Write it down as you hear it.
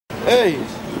Hey,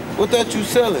 what that you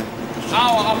selling?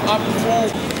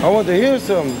 I want to hear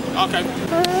something. Okay.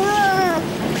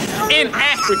 In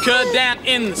Africa, down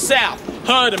in the south,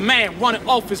 heard a man running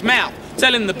off his mouth,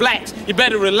 telling the blacks, you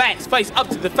better relax, face up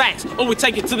to the facts, or we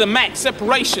take it to the max.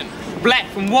 Separation, black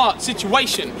from white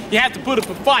situation. You have to put up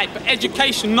a fight, but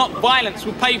education, not violence,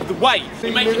 will pave the way.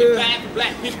 You make it bad for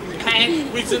black people.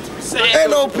 Reasons for sad.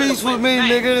 Ain't no peace with me,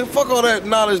 nigga. Fuck all that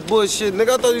knowledge bullshit,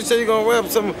 nigga. I thought you said you gonna rap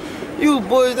something. You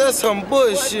boys, that's some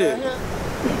bullshit.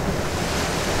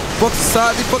 Fuck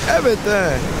society, fuck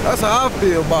everything. That's how I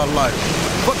feel about life.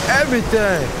 Fuck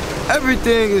everything.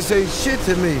 Everything is ain't shit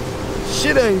to me.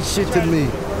 Shit ain't shit to me.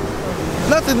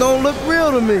 Nothing don't look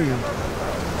real to me.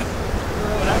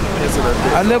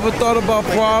 I never thought about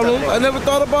problems. I never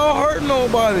thought about hurting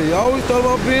nobody. I always thought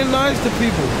about being nice to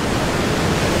people.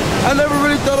 I never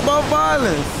really thought about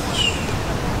violence.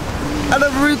 I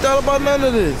never really thought about none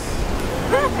of this.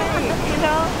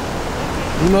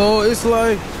 You know, it's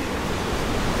like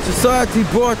society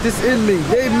brought this in me.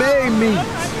 They made me.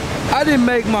 I didn't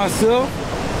make myself.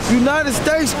 The United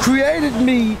States created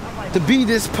me to be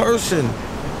this person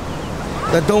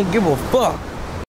that don't give a fuck.